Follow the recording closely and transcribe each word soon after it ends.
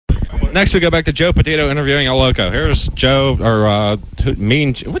Next, we go back to Joe Potato interviewing El Loco. Here's Joe, or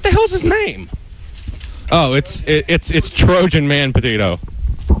Mean. What the hell's his name? Oh, it's Trojan Man Potato.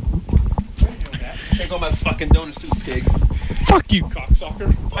 Take all my fucking donuts too, pig. Fuck you,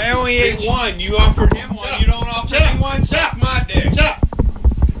 cocksucker. I only ate one. You offered him one. You don't offer me one. Suck my dick. Shut up.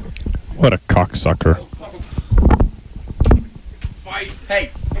 What a cocksucker. Fight.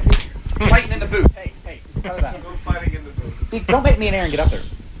 Hey. Fighting in the booth. Hey. Cut it out. No fighting in the booth. Don't make me and Aaron get up there.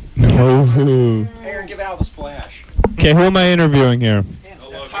 Oh. Aaron, give Al the splash. Okay, who am I interviewing here?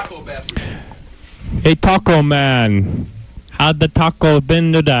 Taco bastard. Hey, Taco Man. How'd the taco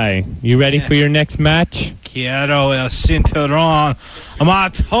been today? You ready for your next match? Quiero el cinturón.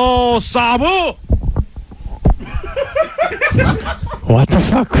 Mato Sabu. What the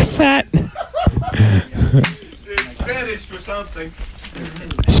fuck was that? It's Spanish for something.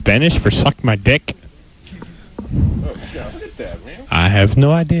 Spanish for suck my dick? Oh, God, look at that, man. I have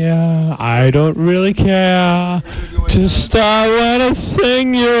no idea. I don't really care. Just I want to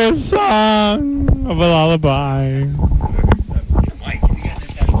sing you a song of a lullaby.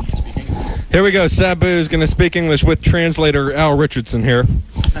 Here we go. Sabu's going to speak English with translator Al Richardson here.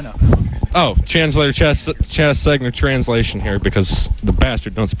 I know. Oh, translator Chaz Segner translation here because the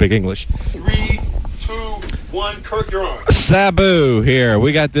bastard don't speak English. 3, 2, 1, Kirk, you're on. Sabu here.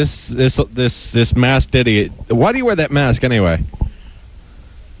 We got this masked idiot. Why do you wear that mask anyway?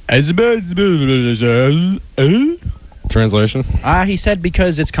 Translation? He said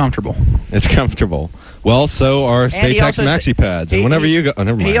because it's comfortable. It's comfortable. Well, so are Stay-Tex maxi pads. And whenever you go, oh,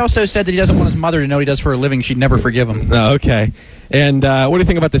 never mind. He also said that he doesn't want his mother to know what he does for a living. She'd never forgive him. Oh, okay. And what do you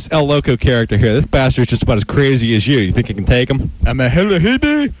think about this El Loco character here? This bastard's just about as crazy as you. You think you can take him? I'm a hell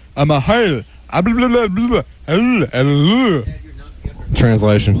hippie. I'm a hell.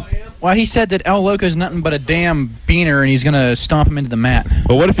 Translation. Well, he said that El Loco's nothing but a damn beaner, and he's going to stomp him into the mat.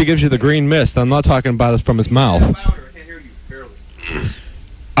 But what if he gives you the green mist? I'm not talking about it from his mouth. I can't hear you, barely.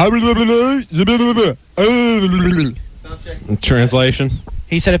 Translation.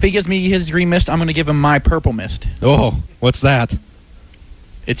 He said if he gives me his green mist, I'm going to give him my purple mist. Oh, what's that?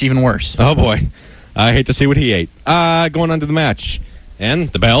 It's even worse. Oh, boy. I hate to see what he ate. Going on to the match. And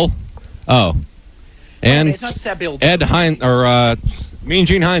the bell. Oh. And it's not Sabu. Ed Mean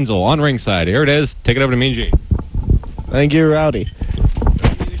Gene Heinzel on ringside. Here it is. Take it over to Mean Gene. Thank you, Rowdy.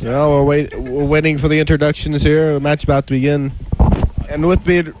 Well, we're waiting for the introductions here. The match about to begin. And with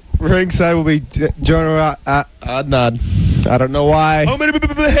me at ringside will be General Adnan. I don't know why. Where's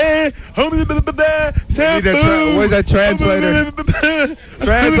that translator?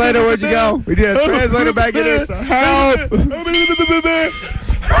 Translator, where'd you go? We need a translator back in here. So help!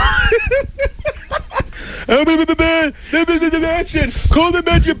 Action! Call the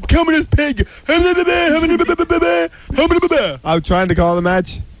match, communist pig! I'm trying to call the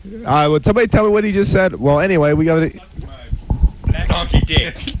match. Would somebody tell me what he just said? Well, anyway, we got to... Donkey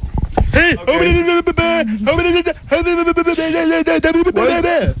dick. Hey!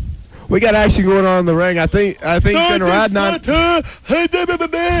 We got action going on in the ring. I think General Adnan...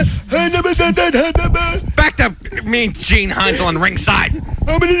 Back to Mean Gene Heinzel on ringside. You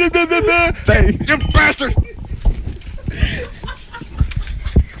bastard!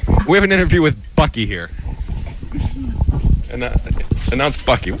 We have an interview with Bucky here. Announce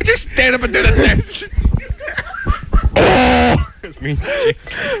Bucky. Would you stand up and do that? Oh!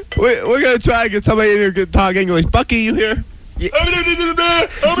 We're going to try and get somebody in here who can talk English. Bucky, you here? Yeah. Get out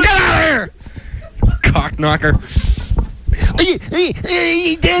of here! Cock knocker.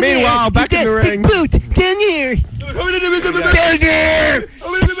 Meanwhile, back in the ring. Big boot, down here. Down here!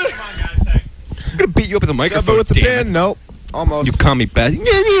 I'm going to beat you up with the microphone. With the pin? Nope. Almost. You commie bastard.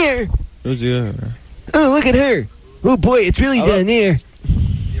 Down here! Who's the other? Oh, look at her. Oh, boy, it's really down there.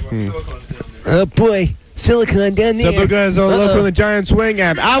 Oh, boy. Silicon down there. Sabu guys all Loco in the giant swing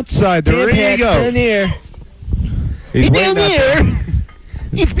and outside the ring he goes. Down there. He's down there.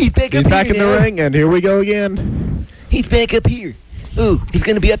 He's back up back here in the ring, and here we go again. He's back up here. Ooh, he's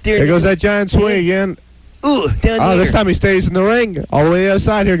going to be up there. There goes that giant swing again. Ooh, down there. Oh, this time he stays in the ring. All the way to the other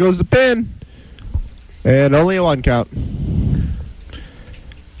side. Here goes the pin. And only a 1 count.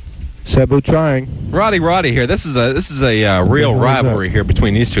 Sabu trying. Roddy here. This is a real rivalry here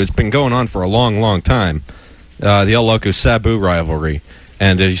between these two. It's been going on for a long time. The El Loco Sabu rivalry.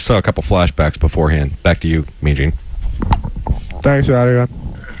 And you saw a couple flashbacks beforehand. Back to you, Mean Gene. Thanks, Roddy.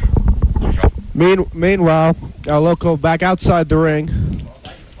 Meanwhile, El Loco back outside the ring.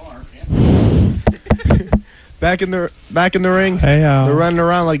 back in the ring. Hey, they're running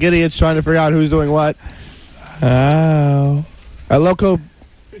around like idiots trying to figure out who's doing what. Oh. El Loco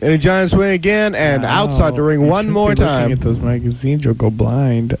And a giant swing again, and outside the ring one more time. Looking at those magazines, you'll go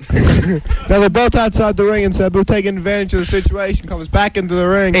blind. Now they're both outside the ring, and Sabu taking advantage of the situation comes back into the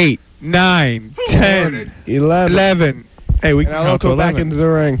ring. 8, 9, 10, 11. Hey, we And can El count to Loco back 11. into the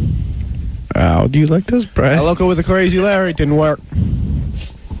ring. Wow, do you like those breasts? El Loco with a crazy Larry didn't work.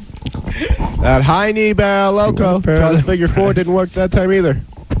 That high knee by El Loco. Tried to figure 4 didn't work that time either.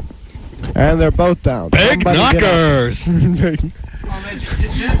 And they're both down. Big Somebody get up. knockers.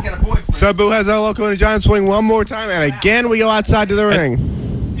 Sabu has El Loco in a giant swing one more time, and again we go outside to the ring.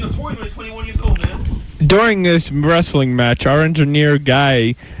 You know, Tori's only 21 years old, man. During this wrestling match, our engineer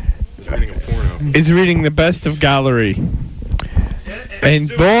guy is reading the best of gallery. And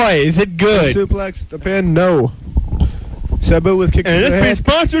boy, is it good. Suplex, the pin, no. Sabu with kicks to the head.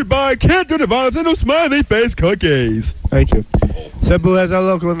 sponsored by Can't Do the Violence and No Smiley Face Cookies. Thank you. Sabu has El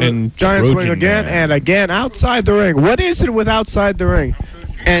Loco in the And giant swing Trojan again, Man. and again outside the ring. What is it with outside the ring?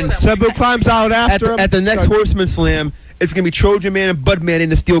 And Sabu climbs out after him. at the next Horseman Slam, it's going to be Trojan Man and Budman in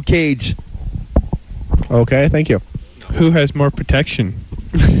the steel cage. Okay, thank you. Who has more protection?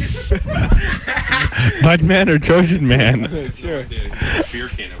 Budman or Trojan Man? Sure. Beer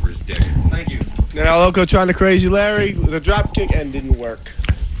can over his dick. Thank you. Then El Loco trying to crazy Larry with a drop kick and didn't work.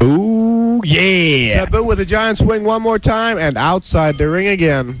 Ooh, yeah. Sabu with a giant swing one more time and outside the ring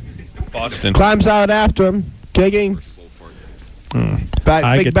again. Boston. Climbs out after him, kicking. Back,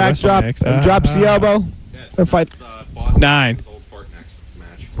 I big get to back wrestle drop, next. and drops the elbow. They fight. 9.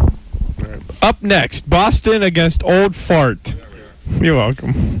 Up next, Boston against Old Fart. You're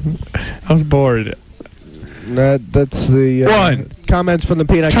welcome. I was bored. That's the 1. comments from the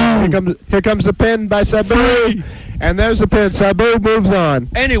peanut. Here comes the pin by Sabu. And there's the pin. Sabu moves on.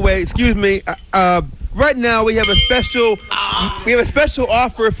 Anyway, excuse me. Right now we have a special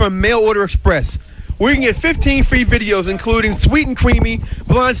offer from Mail Order Express. We can get 15 free videos, including Sweet and Creamy,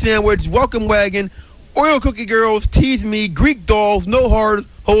 Blonde Sandwich, Welcome Wagon, Oreo Cookie Girls, Tease Me, Greek Dolls, No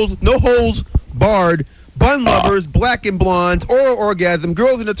Holes Barred, Bun Lovers, Black and Blondes, Oral Orgasm,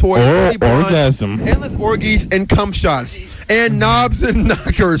 Girls in the Toy, Pretty Blondes, Orgasm. Endless Orgies, and Cum Shots, and Knobs and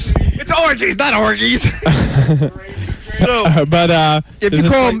Knockers. It's orgies, not orgies. So, But if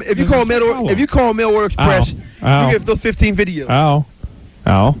you call Mail Order Express, Ow. you get those 15 videos. Ow.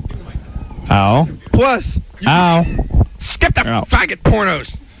 Ow. Ow. Plus, Ow. Skip the Ow. faggot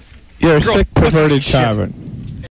pornos. You're a Girls, sick, pussies perverted and shit. tavern.